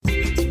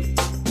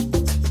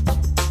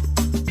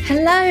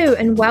Hello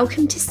and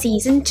welcome to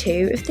Season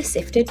 2 of the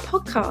Sifted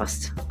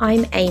Podcast.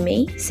 I'm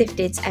Amy,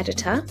 Sifted's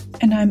editor.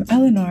 And I'm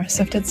Eleanor,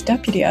 Sifted's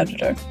deputy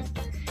editor.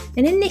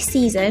 And in this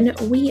season,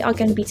 we are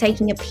going to be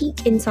taking a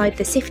peek inside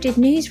the Sifted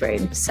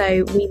newsroom.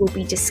 So we will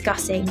be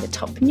discussing the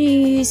top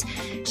news,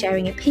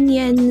 sharing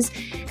opinions,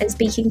 and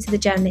speaking to the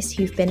journalists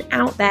who've been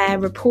out there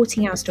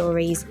reporting our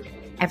stories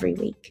every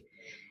week.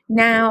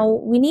 Now,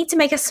 we need to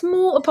make a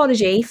small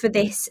apology for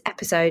this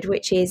episode,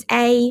 which is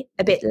A,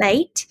 a bit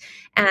late,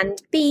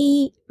 and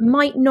B,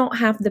 might not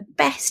have the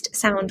best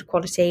sound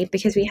quality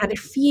because we had a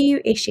few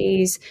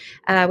issues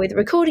with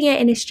recording it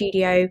in a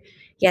studio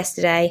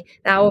yesterday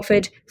that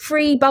offered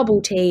free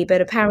bubble tea,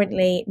 but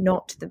apparently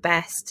not the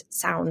best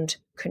sound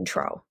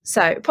control.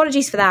 So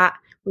apologies for that.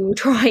 We will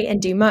try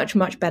and do much,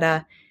 much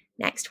better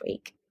next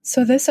week.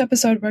 So this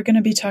episode, we're going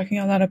to be talking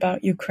a lot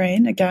about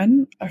Ukraine.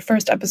 Again, our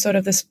first episode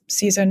of this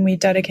season, we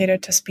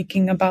dedicated to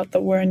speaking about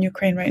the war in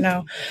Ukraine right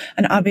now.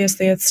 And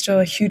obviously, it's still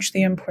a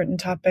hugely important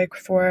topic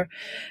for,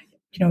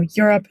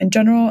 Europe in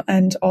general,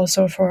 and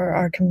also for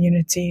our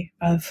community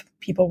of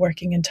people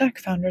working in tech,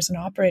 founders and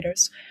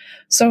operators.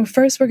 So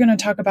first, we're going to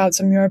talk about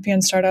some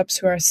European startups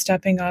who are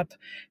stepping up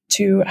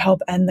to help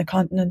end the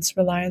continent's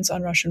reliance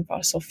on Russian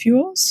fossil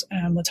fuels.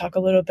 And we'll talk a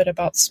little bit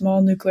about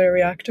small nuclear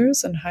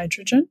reactors and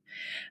hydrogen.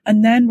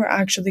 And then we're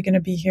actually going to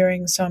be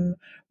hearing some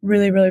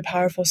really, really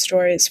powerful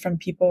stories from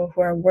people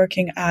who are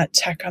working at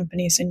tech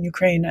companies in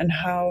Ukraine and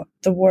how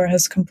the war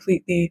has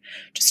completely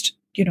just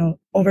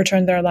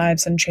overturned their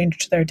lives and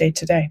changed their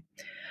day-to-day.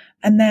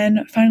 And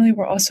then finally,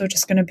 we're also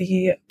just going to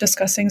be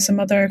discussing some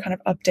other kind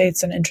of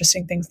updates and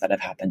interesting things that have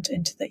happened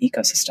into the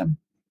ecosystem.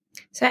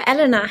 So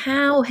Eleanor,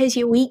 how has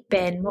your week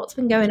been? What's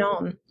been going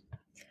on?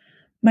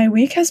 My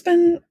week has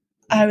been,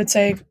 I would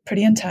say,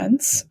 pretty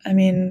intense. I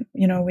mean,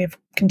 we've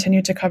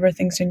continued to cover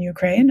things in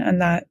Ukraine,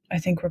 and that I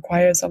think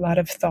requires a lot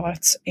of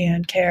thought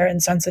and care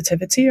and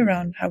sensitivity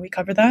around how we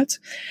cover that.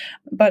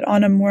 But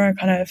on a more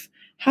kind of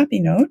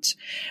happy note,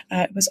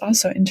 it was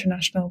also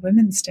International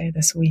Women's Day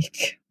this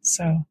week.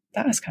 So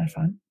that was kind of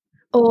fun.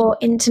 Or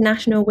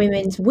International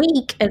Women's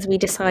Week, as we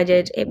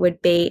decided it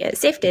would be at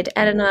Sifted.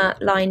 Eleanor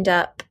lined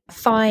up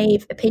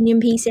 5 opinion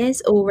pieces,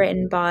 all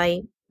written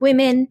by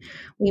women.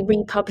 We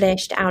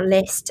republished our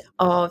list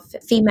of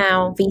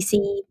female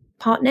VC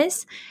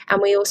partners,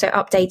 and we also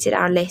updated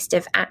our list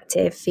of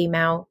active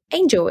female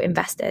angel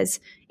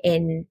investors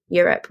in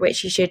Europe,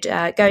 which you should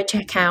go and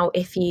check out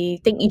if you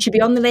think you should be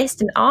on the list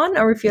and aren't,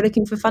 or if you're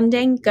looking for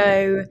funding,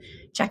 go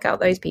check out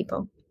those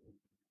people.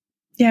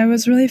 Yeah, it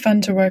was really fun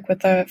to work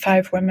with the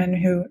 5 women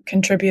who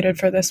contributed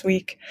for this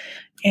week.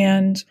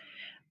 And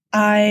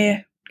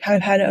I kind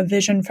of had a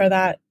vision for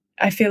that.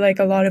 I feel like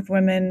a lot of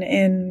women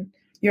in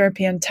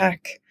European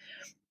tech,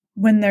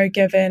 when they're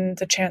given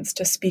the chance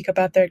to speak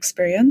about their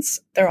experience,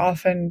 they're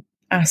often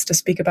asked to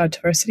speak about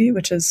diversity,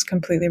 which is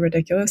completely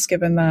ridiculous,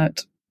 given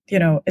that,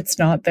 it's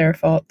not their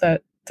fault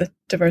that the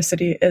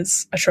diversity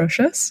is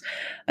atrocious.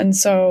 And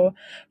so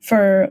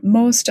for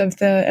most of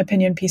the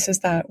opinion pieces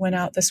that went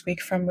out this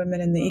week from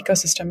women in the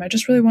ecosystem, I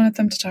just really wanted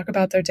them to talk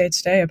about their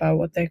day-to-day, about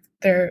what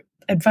their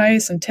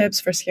advice and tips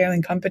for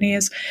scaling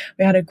companies.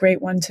 We had a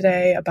great one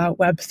today about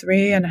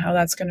Web3 and how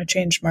that's going to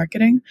change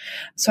marketing.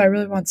 So I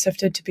really want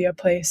Sifted to be a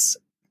place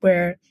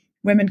where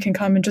women can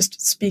come and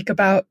just speak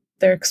about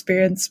their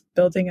experience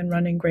building and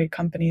running great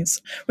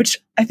companies, which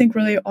I think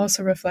really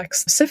also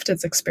reflects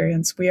Sifted's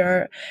experience. We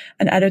are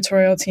an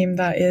editorial team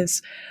that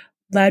is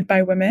led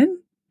by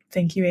women.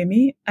 Thank you,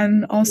 Amy.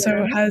 And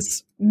also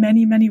has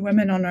many, many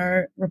women on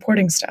our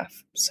reporting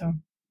staff. So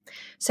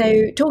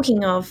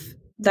talking of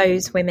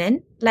those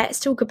women, let's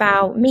talk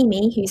about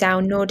Mimi, who's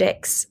our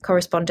Nordics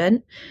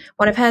correspondent.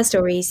 One of her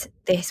stories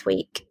this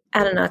week.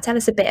 Eleanor, tell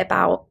us a bit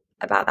about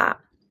that.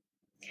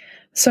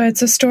 So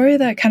it's a story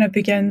that kind of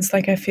begins,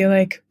 like I feel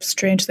like,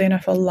 strangely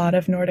enough, a lot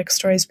of Nordic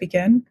stories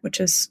begin, which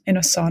is in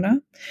a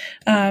sauna.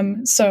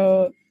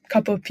 So a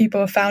couple of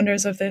people,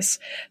 founders of this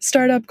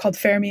startup called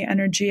Fermi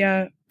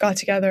Energia, got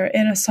together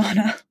in a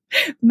sauna,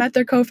 met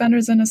their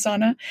co-founders in a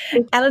sauna.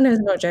 Eleanor's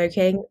not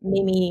joking.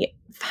 Mimi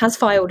has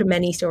filed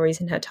many stories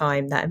in her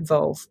time that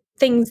involve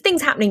things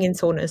happening in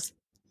saunas.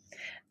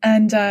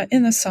 And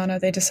in the sauna,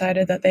 they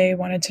decided that they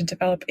wanted to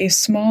develop a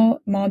small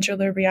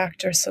modular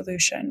reactor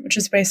solution, which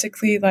is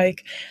basically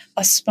like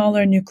a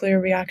smaller nuclear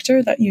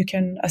reactor that you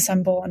can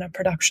assemble on a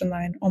production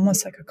line,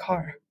 almost like a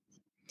car.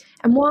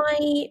 And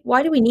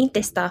why do we need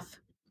this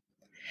stuff?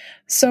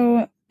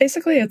 So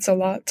basically, it's a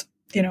lot,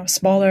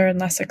 smaller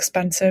and less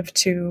expensive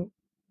to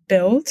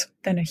build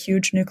than a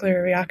huge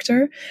nuclear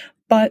reactor,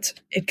 but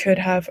it could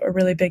have a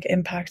really big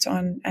impact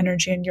on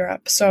energy in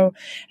Europe. So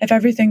if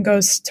everything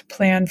goes to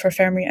plan for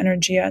Fermi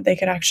Energia, they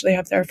could actually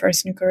have their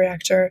first nuclear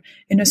reactor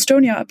in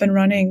Estonia up and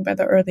running by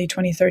the early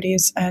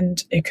 2030s,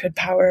 and it could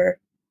power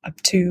up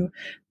to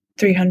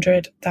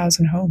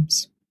 300,000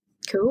 homes.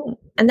 Cool.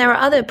 And there are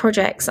other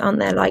projects, aren't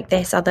there, like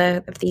this,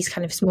 other of these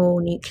kind of small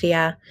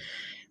nuclear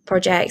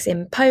projects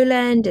in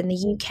Poland, in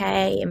the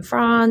UK, in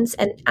France.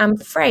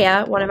 And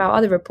Freya, one of our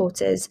other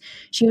reporters,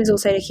 she was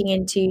also looking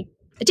into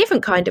a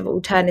different kind of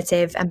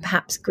alternative and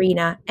perhaps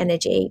greener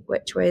energy,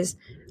 which was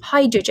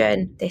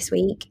hydrogen this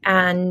week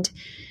and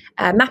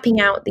mapping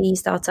out the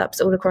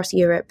startups all across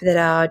Europe that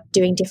are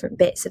doing different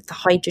bits of the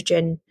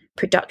hydrogen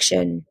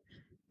production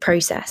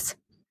process.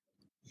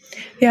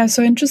 Yeah,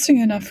 so interesting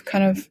enough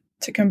kind of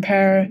to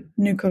compare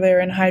nuclear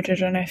and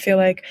hydrogen. I feel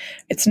like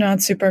it's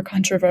not super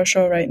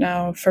controversial right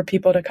now for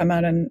people to come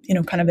out and,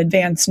 kind of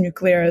advance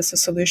nuclear as a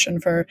solution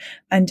for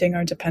ending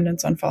our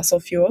dependence on fossil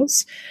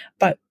fuels.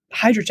 But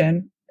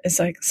hydrogen is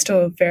like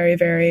still very,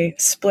 very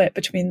split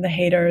between the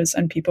haters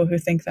and people who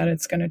think that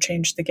it's going to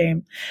change the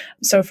game.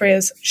 So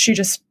Freya's, she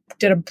just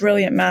did a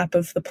brilliant map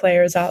of the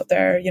players out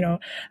there,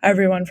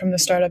 everyone from the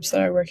startups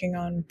that are working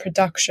on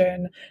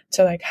production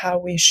to like how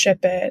we ship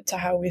it, to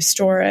how we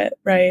store it,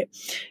 right?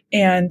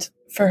 And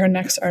for her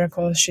next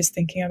article, she's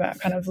thinking about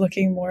kind of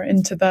looking more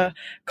into the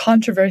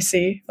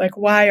controversy, like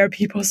why are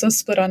people so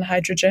split on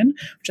hydrogen,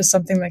 which is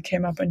something that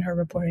came up in her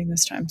reporting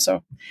this time.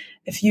 So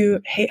if you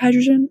hate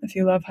hydrogen, if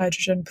you love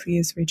hydrogen,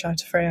 please reach out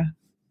to Freya.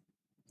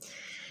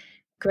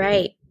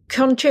 Great.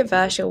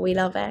 Controversial. We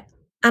love it.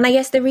 And I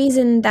guess the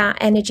reason that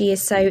energy is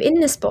so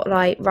in the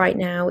spotlight right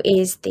now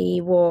is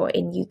the war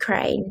in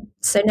Ukraine.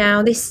 So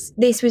now this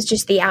was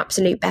just the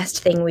absolute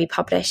best thing we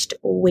published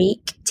all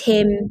week.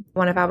 Tim,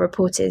 one of our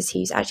reporters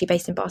who's actually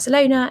based in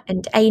Barcelona,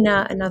 and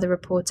Aina, another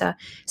reporter,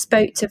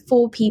 spoke to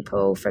 4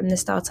 people from the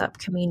startup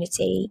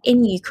community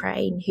in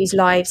Ukraine whose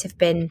lives have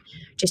been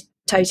just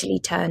totally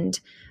turned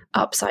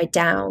upside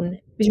down.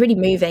 It was really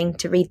moving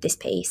to read this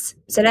piece.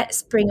 So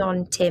let's bring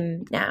on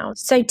Tim now.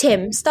 So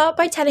Tim, start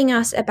by telling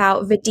us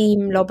about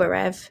Vadim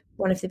Lobarev,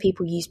 one of the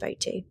people you spoke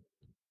to.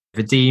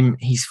 Vadim,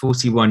 he's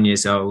 41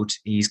 years old.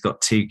 He's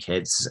got 2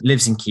 kids,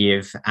 lives in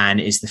Kiev,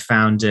 and is the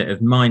founder of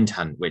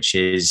Mindhunt, which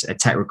is a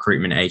tech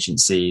recruitment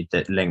agency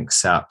that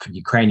links up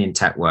Ukrainian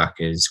tech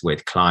workers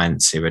with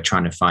clients who are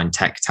trying to find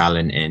tech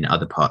talent in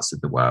other parts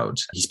of the world.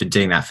 He's been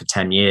doing that for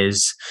 10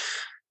 years.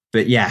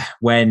 But yeah,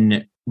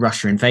 when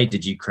Russia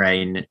invaded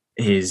Ukraine,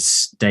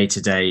 his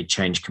day-to-day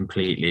changed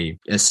completely.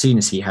 As soon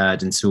as he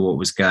heard and saw what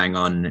was going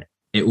on,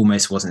 it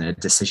almost wasn't a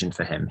decision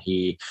for him.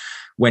 He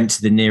went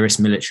to the nearest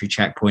military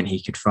checkpoint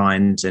he could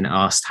find and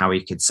asked how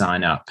he could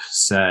sign up.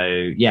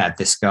 So yeah,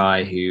 this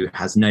guy who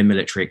has no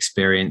military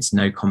experience,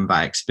 no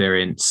combat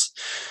experience,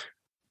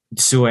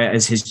 saw it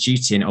as his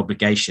duty and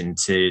obligation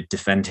to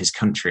defend his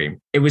country.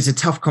 It was a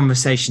tough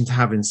conversation to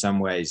have in some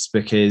ways,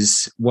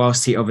 because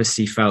whilst he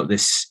obviously felt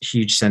this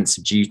huge sense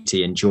of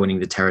duty in joining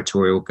the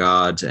territorial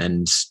guard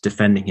and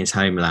defending his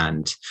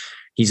homeland,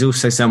 he's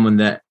also someone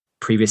that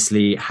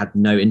previously had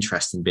no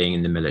interest in being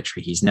in the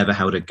military. He's never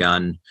held a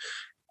gun.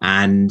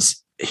 And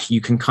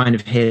you can kind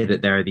of hear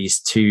that there are these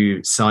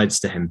 2 sides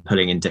to him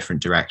pulling in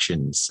different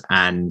directions.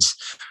 And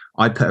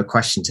I put a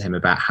question to him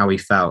about how he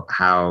felt,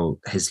 how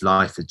his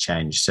life had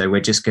changed. So we're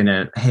just going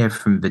to hear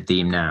from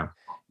Vadim now.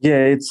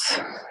 Yeah,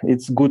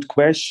 it's a good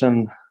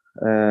question.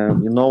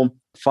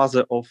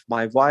 Father of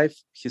my wife,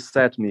 he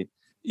said me,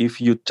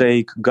 if you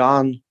take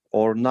gun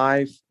or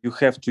knife, you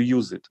have to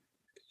use it.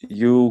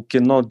 You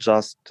cannot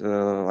just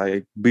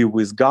be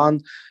with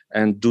gun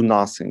and do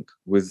nothing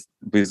with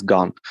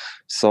gun.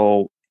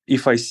 So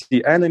if I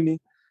see enemy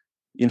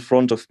in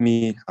front of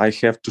me, I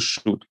have to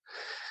shoot.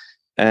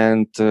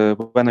 And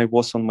when I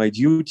was on my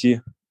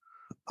duty,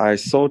 I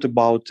thought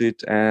about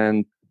it,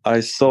 and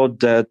I thought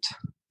that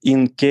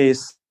in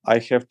case I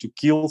have to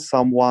kill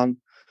someone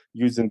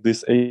using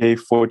this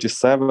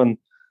AK-47,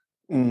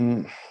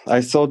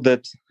 I thought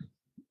that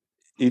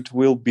it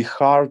will be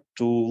hard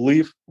to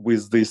live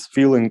with these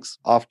feelings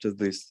after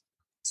this.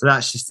 So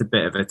that's just a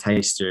bit of a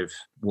taster of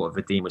what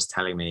Vadim was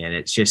telling me. And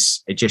it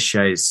just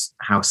shows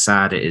how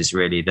sad it is,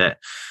 really, that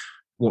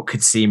what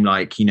could seem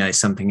like,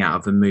 something out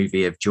of a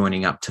movie of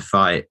joining up to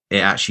fight,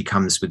 it actually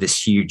comes with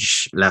this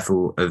huge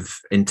level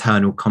of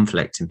internal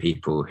conflict in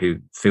people who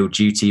feel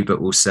duty, but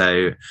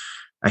also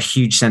a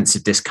huge sense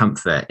of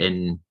discomfort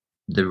in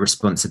the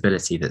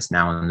responsibility that's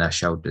now on their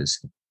shoulders.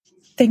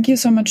 Thank you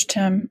so much,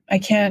 Tim. I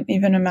can't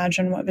even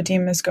imagine what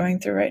Vadim is going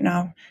through right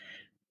now.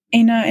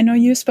 Aina, I know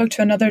you spoke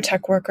to another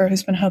tech worker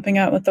who's been helping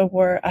out with the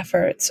war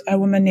efforts, a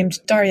woman named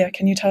Daria.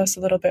 Can you tell us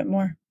a little bit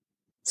more?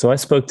 So I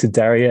spoke to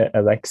Daria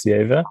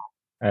Alexieva.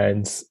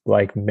 And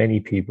like many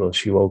people,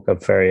 she woke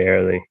up very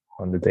early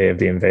on the day of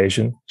the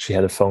invasion. She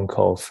had a phone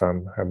call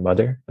from her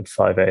mother at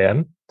 5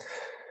 a.m.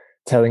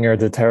 telling her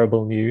the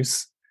terrible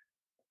news.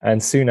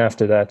 And soon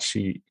after that,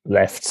 she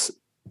left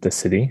the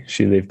city.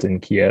 She lived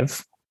in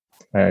Kiev,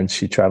 and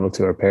she traveled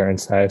to her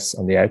parents' house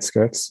on the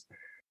outskirts.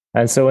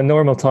 And so in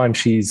normal time,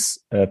 she's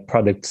a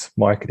product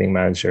marketing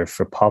manager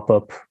for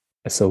Pop-Up,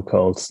 a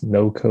so-called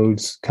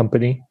no-code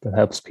company that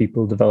helps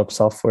people develop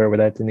software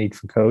without the need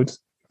for code.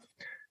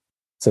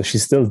 So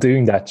she's still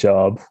doing that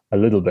job a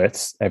little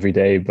bit every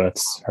day,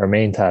 but her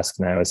main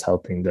task now is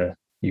helping the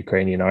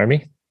Ukrainian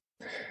army.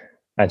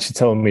 And she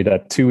told me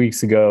that 2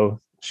 weeks ago,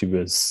 she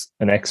was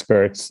an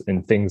expert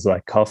in things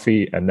like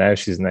coffee, and now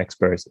she's an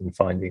expert in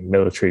finding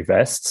military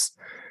vests.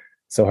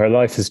 So her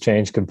life has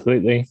changed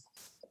completely.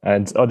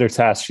 And other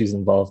tasks she's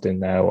involved in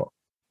now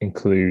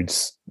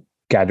includes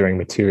gathering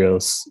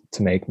materials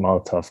to make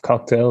Molotov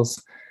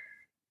cocktails.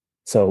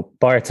 So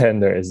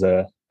bartender is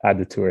a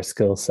added to her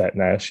skill set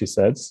now, she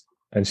says.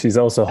 And she's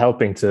also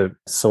helping to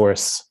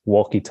source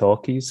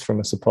walkie-talkies from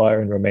a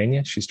supplier in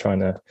Romania. She's trying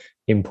to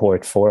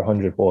import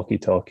 400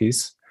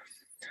 walkie-talkies.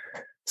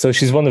 So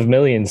she's one of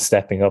millions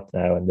stepping up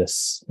now in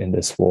this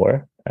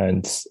war.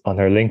 And on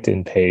her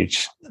LinkedIn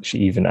page, she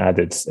even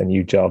added a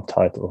new job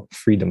title,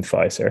 Freedom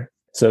Fighter.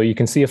 So you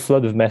can see a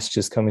flood of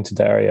messages coming to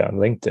Daria on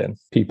LinkedIn,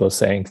 people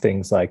saying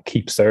things like,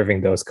 keep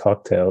serving those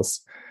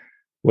cocktails,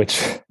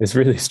 which is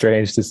really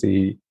strange to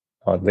see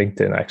on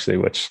LinkedIn, actually,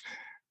 which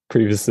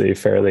previously a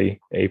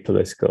fairly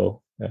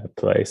apolitical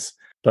place.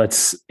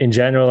 But in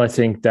general, I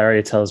think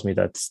Daria tells me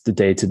that the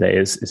day-to-day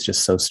is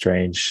just so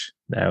strange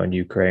now in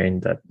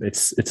Ukraine that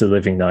it's a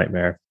living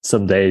nightmare.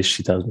 Some days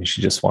she tells me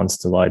she just wants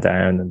to lie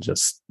down and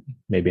just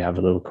maybe have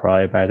a little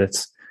cry about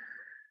it.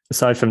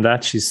 Aside from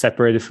that, she's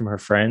separated from her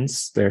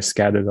friends. They're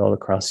scattered all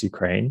across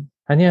Ukraine.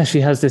 And yeah, she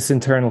has this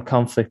internal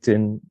conflict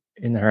in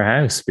her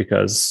house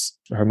because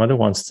her mother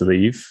wants to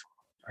leave.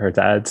 Her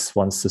dad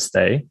wants to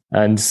stay.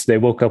 And they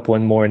woke up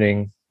one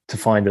morning to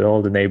find that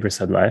all the neighbors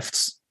had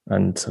left.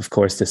 And of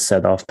course, this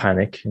set off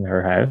panic in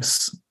her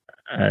house.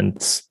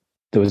 And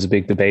there was a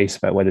big debate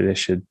about whether they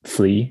should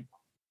flee.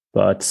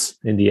 But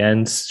in the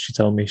end, she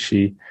told me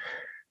she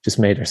just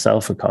made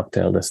herself a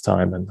cocktail this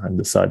time and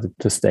decided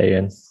to stay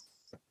and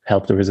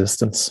help the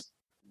resistance.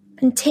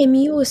 And Tim,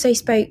 you also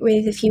spoke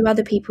with a few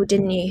other people,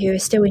 didn't you, who are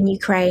still in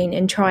Ukraine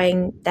and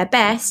trying their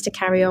best to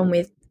carry on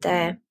with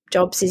their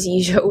jobs as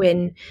usual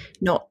in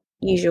not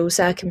usual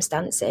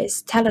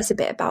circumstances. Tell us a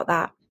bit about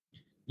that.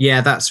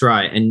 Yeah, that's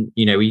right. And,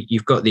 you know,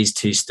 you've got these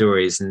two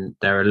stories, and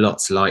there are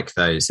lots like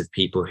those of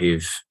people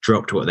who've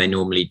dropped what they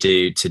normally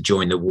do to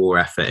join the war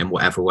effort in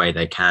whatever way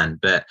they can.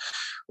 But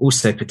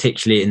also,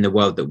 particularly in the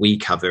world that we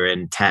cover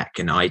in tech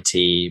and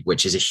IT,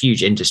 which is a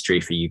huge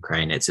industry for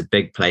Ukraine, it's a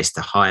big place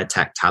to hire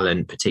tech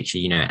talent,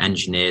 particularly, you know,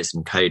 engineers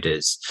and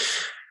coders.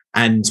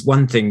 And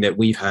one thing that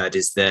we've heard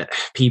is that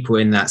people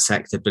in that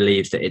sector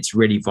believe that it's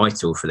really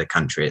vital for the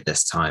country at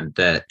this time,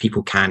 that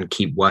people can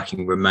keep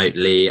working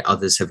remotely.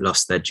 Others have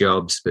lost their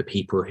jobs, but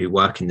people who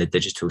work in the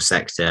digital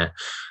sector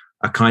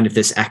are kind of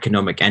this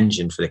economic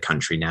engine for the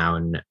country now.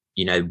 And,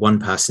 you know, one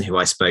person who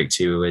I spoke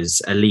to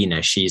was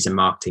Alina. She's a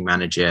marketing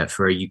manager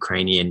for a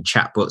Ukrainian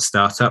chatbot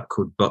startup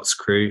called Bots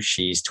Crew.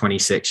 She's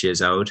 26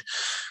 years old.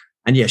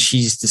 And yeah,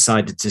 she's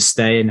decided to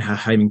stay in her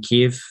home in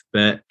Kyiv,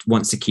 but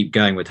wants to keep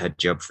going with her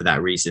job for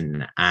that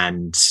reason.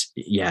 And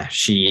yeah,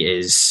 she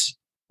is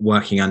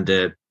working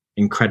under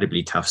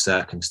incredibly tough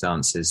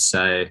circumstances.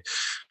 So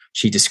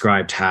she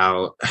described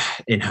how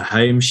in her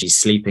home, she's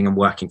sleeping and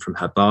working from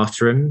her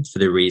bathroom for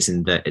the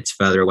reason that it's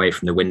further away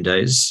from the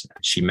windows.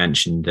 She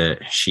mentioned that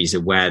she's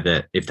aware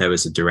that if there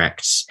was a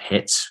direct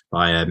hit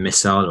by a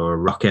missile or a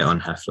rocket on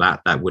her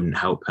flat, that wouldn't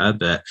help her,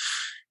 but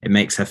it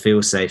makes her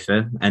feel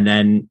safer. And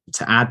then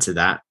to add to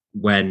that,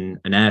 when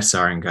an air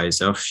siren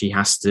goes off, she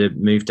has to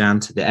move down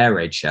to the air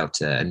raid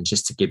shelter. And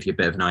just to give you a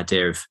bit of an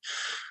idea of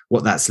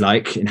what that's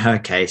like, in her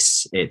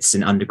case, it's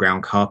an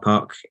underground car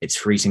park. It's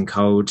freezing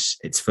cold.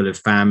 It's full of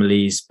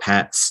families,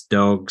 pets,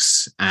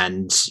 dogs,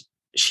 and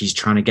she's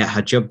trying to get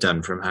her job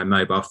done from her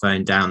mobile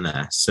phone down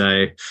there.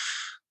 So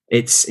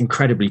it's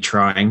incredibly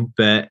trying,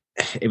 but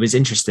it was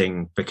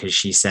interesting because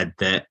she said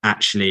that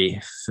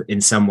actually,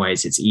 in some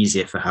ways, it's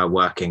easier for her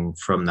working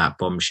from that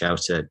bomb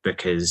shelter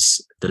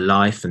because the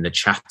life and the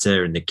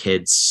chatter and the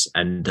kids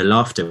and the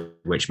laughter,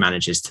 which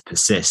manages to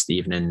persist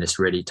even in this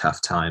really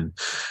tough time,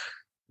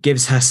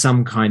 gives her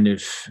some kind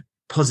of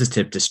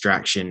positive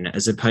distraction,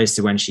 as opposed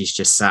to when she's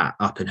just sat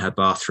up in her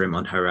bathroom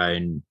on her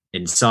own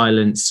in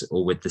silence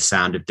or with the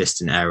sound of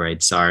distant air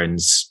raid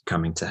sirens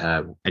coming to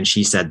her. And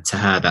she said to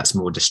her that's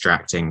more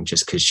distracting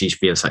just because she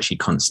feels like she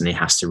constantly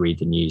has to read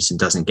the news and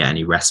doesn't get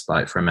any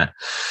respite from it.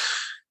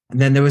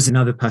 And then there was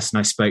another person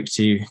I spoke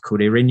to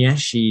called Irinya.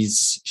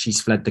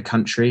 She's fled the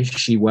country.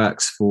 She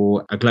works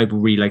for a global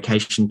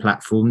relocation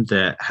platform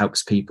that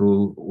helps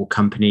people or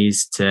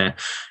companies to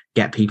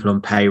get people on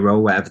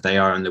payroll wherever they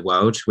are in the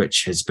world,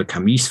 which has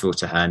become useful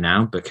to her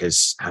now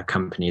because her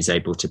company is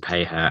able to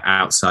pay her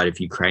outside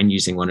of Ukraine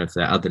using one of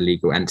their other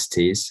legal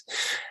entities.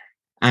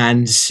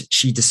 And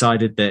she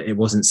decided that it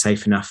wasn't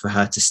safe enough for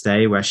her to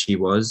stay where she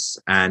was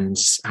and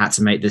had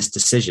to make this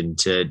decision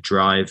to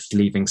drive,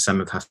 leaving some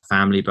of her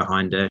family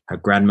behind her. Her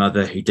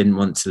grandmother, who didn't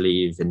want to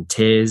leave, in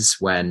tears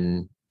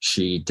when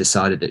she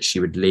decided that she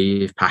would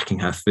leave, packing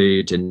her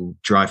food and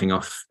driving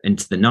off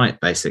into the night,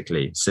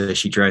 basically. So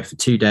she drove for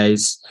 2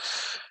 days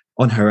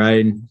on her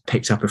own,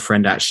 picked up a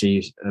friend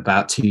actually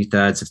about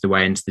 2/3 of the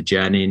way into the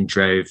journey and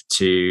drove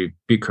to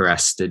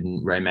Bucharest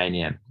in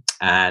Romania.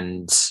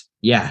 And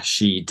yeah,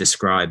 she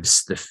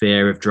describes the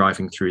fear of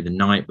driving through the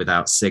night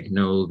without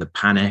signal, the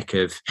panic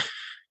of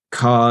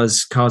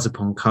cars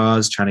upon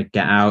cars trying to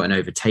get out and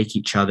overtake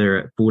each other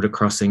at border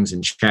crossings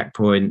and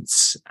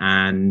checkpoints.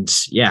 And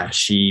yeah,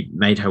 she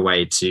made her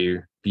way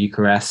to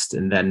Bucharest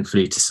and then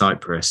flew to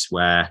Cyprus,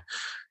 where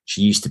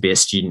she used to be a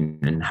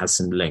student and has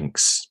some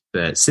links.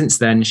 But since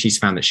then, she's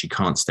found that she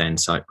can't stay in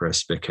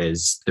Cyprus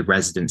because the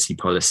residency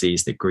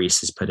policies that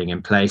Greece is putting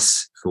in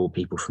place for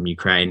people from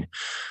Ukraine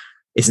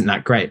isn't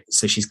that great.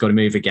 So she's got to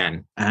move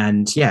again.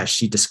 And yeah,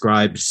 she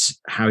describes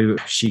how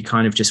she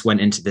kind of just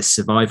went into this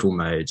survival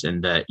mode,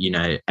 and that, you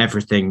know,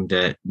 everything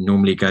that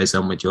normally goes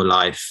on with your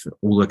life,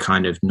 all the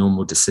kind of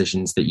normal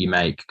decisions that you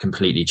make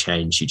completely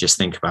change. You just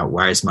think about,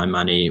 where is my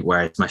money?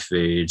 Where is my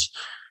food?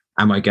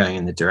 Am I going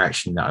in the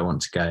direction that I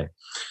want to go?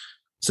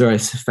 So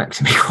it's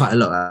affected me quite a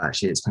lot,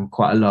 actually. It's been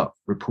quite a lot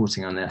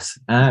reporting on this.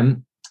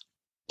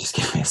 Just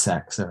give me a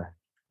sec, sorry.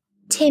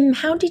 Tim,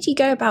 how did you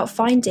go about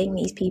finding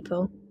these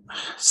people?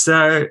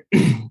 So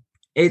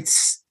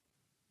it's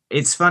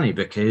funny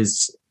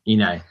because, you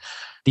know,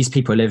 these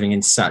people are living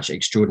in such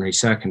extraordinary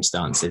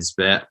circumstances,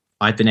 but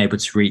I've been able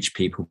to reach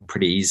people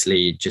pretty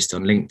easily just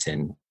on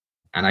LinkedIn.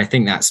 And I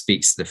think that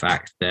speaks to the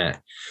fact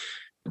that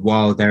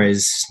while there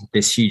is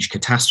this huge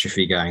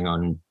catastrophe going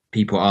on,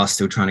 people are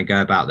still trying to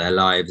go about their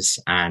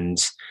lives and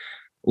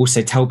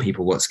also tell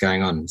people what's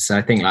going on. So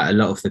I think, like, a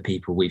lot of the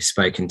people we've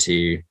spoken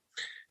to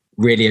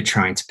really are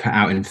trying to put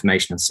out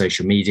information on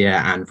social media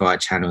and via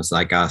channels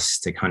like us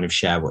to kind of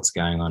share what's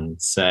going on.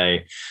 So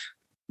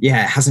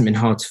yeah, it hasn't been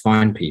hard to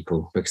find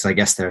people, because I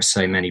guess there are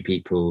so many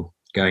people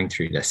going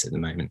through this at the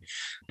moment.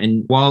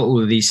 And while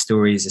all of these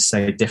stories are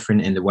so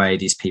different in the way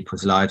these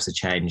people's lives are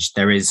changed,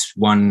 there is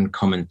one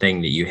common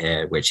thing that you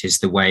hear, which is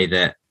the way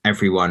that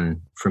everyone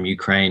from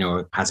Ukraine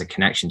or has a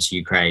connection to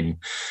Ukraine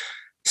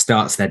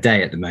starts their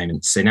day at the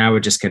moment. So now we're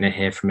just going to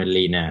hear from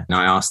Alina, and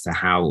I asked her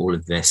how all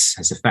of this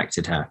has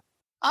affected her.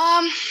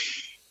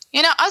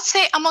 I'd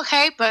say I'm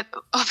okay, but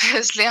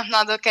obviously I'm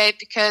not okay,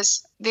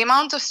 because the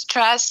amount of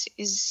stress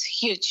is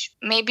huge.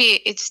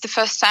 Maybe it's the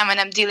first time when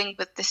I'm dealing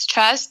with the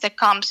stress that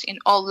comes in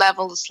all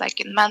levels,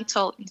 like in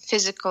mental, in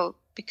physical,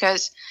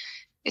 because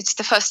it's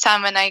the first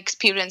time when I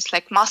experience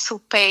like muscle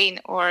pain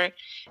or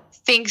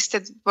things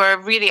that were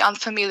really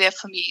unfamiliar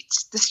for me.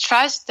 It's the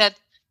stress that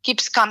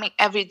keeps coming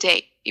every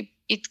day.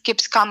 It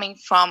keeps coming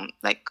from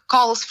like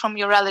calls from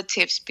your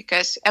relatives,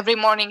 because every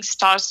morning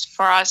starts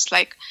for us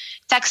like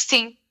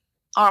texting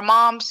our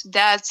moms,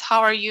 dads,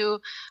 how are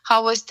you?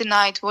 How was the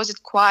night? Was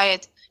it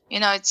quiet? You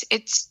know,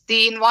 it's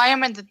the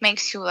environment that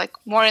makes you like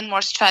more and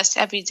more stressed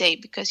every day,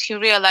 because you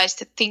realize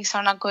that things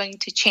are not going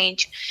to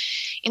change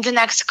in the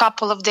next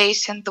couple of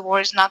days and the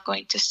war is not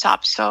going to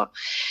stop. So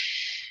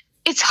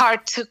it's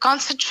hard to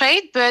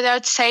concentrate, but I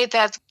would say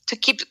that to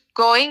keep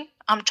going,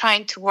 I'm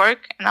trying to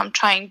work and I'm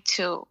trying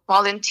to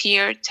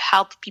volunteer to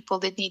help people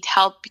that need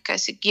help,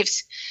 because it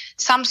gives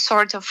some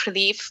sort of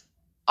relief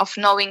of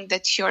knowing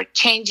that you're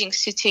changing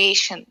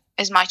situation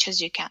as much as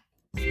you can.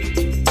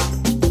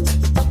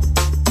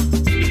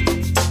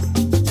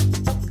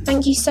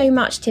 Thank you so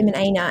much, Tim and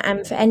Aina.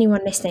 And for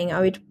anyone listening,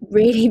 I would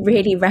really,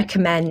 really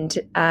recommend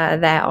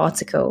their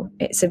article.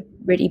 It's a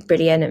really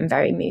brilliant and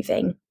very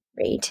moving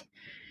read.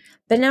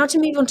 But now to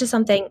move on to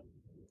something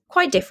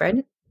quite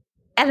different.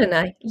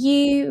 Eleanor,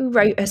 you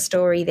wrote a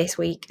story this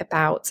week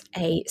about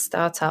a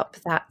startup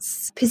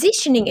that's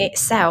positioning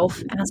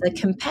itself as a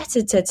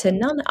competitor to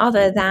none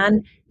other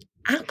than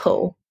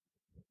Apple.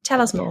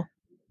 Tell us more.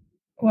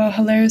 Well,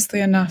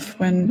 hilariously enough,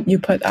 when you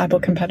put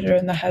Apple competitor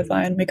in the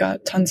headline, we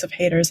got tons of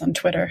haters on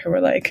Twitter who were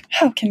like,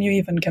 how can you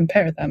even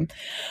compare them?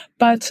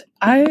 But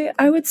I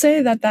would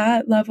say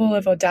that level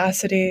of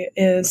audacity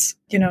is,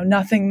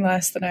 nothing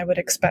less than I would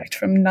expect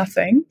from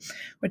Nothing,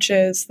 which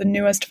is the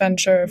newest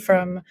venture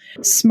from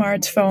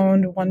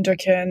smartphone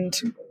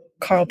wonderkind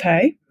Carl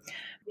Pei.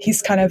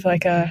 He's kind of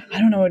like I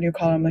don't know what you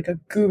call him, like a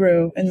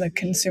guru in the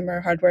consumer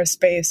hardware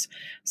space,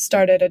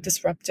 started a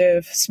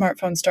disruptive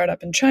smartphone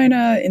startup in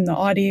China in the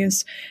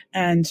Audis,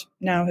 and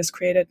now has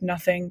created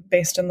Nothing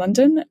based in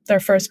London. Their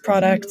first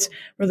product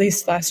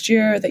released last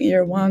year, the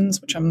Ear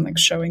Ones, which I'm like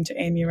showing to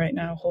Amy right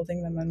now,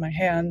 holding them in my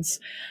hands,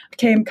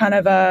 became kind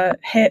of a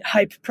hit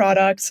hype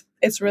product.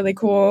 It's really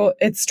cool.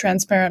 It's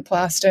transparent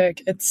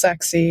plastic. It's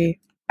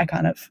sexy.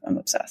 I'm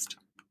obsessed.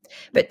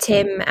 But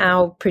Tim,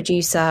 our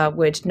producer,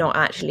 would not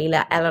actually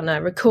let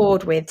Eleanor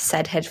record with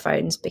said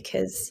headphones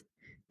because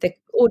the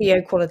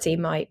audio quality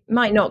might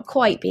not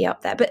quite be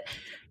up there. But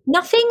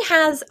Nothing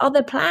has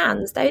other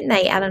plans, don't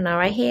they,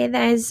 Eleanor? I hear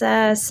there's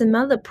some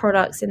other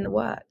products in the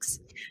works.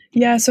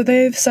 Yeah, so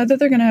they've said that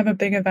they're going to have a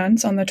big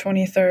event on the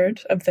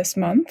 23rd of this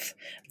month.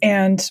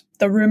 And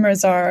the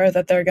rumors are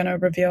that they're going to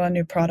reveal a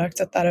new product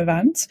at that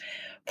event.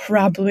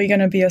 Probably going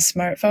to be a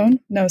smartphone.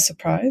 No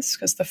surprise,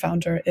 because the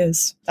founder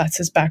that's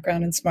his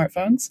background in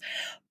smartphones.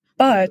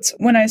 But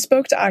when I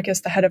spoke to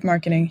Akis, the head of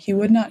marketing, he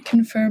would not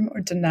confirm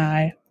or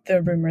deny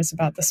the rumors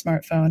about the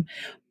smartphone.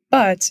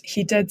 But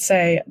he did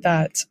say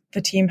that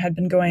the team had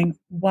been going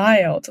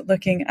wild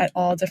looking at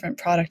all different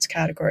product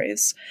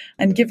categories.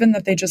 And given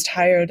that they just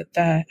hired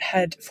the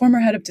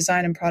former head of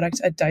design and product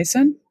at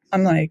Dyson,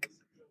 I'm like,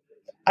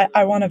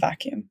 I want a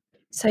vacuum.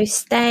 So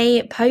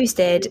stay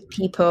posted,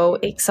 people.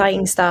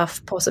 Exciting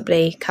stuff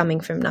possibly coming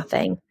from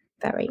Nothing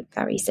very,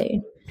 very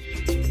soon.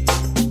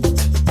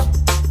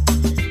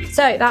 So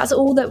So that's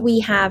all that we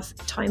have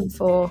time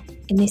for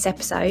in this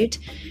episode.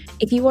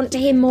 If you want to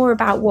hear more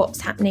about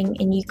what's happening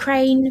in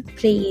Ukraine,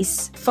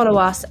 please follow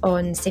us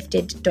on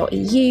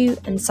sifted.eu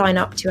and sign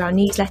up to our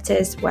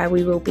newsletters where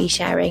we will be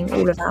sharing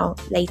all of our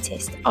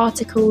latest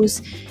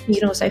articles. You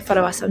can also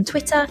follow us on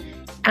Twitter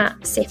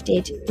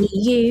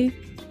 @siftedeu.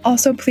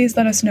 Also, please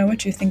let us know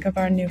what you think of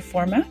our new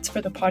format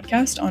for the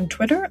podcast on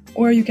Twitter,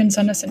 or you can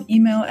send us an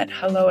email at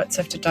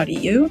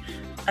hello@sifted.eu.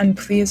 And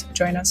please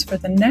join us for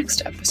the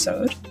next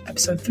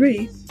episode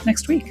 3,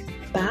 next week.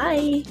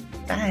 Bye.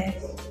 Bye.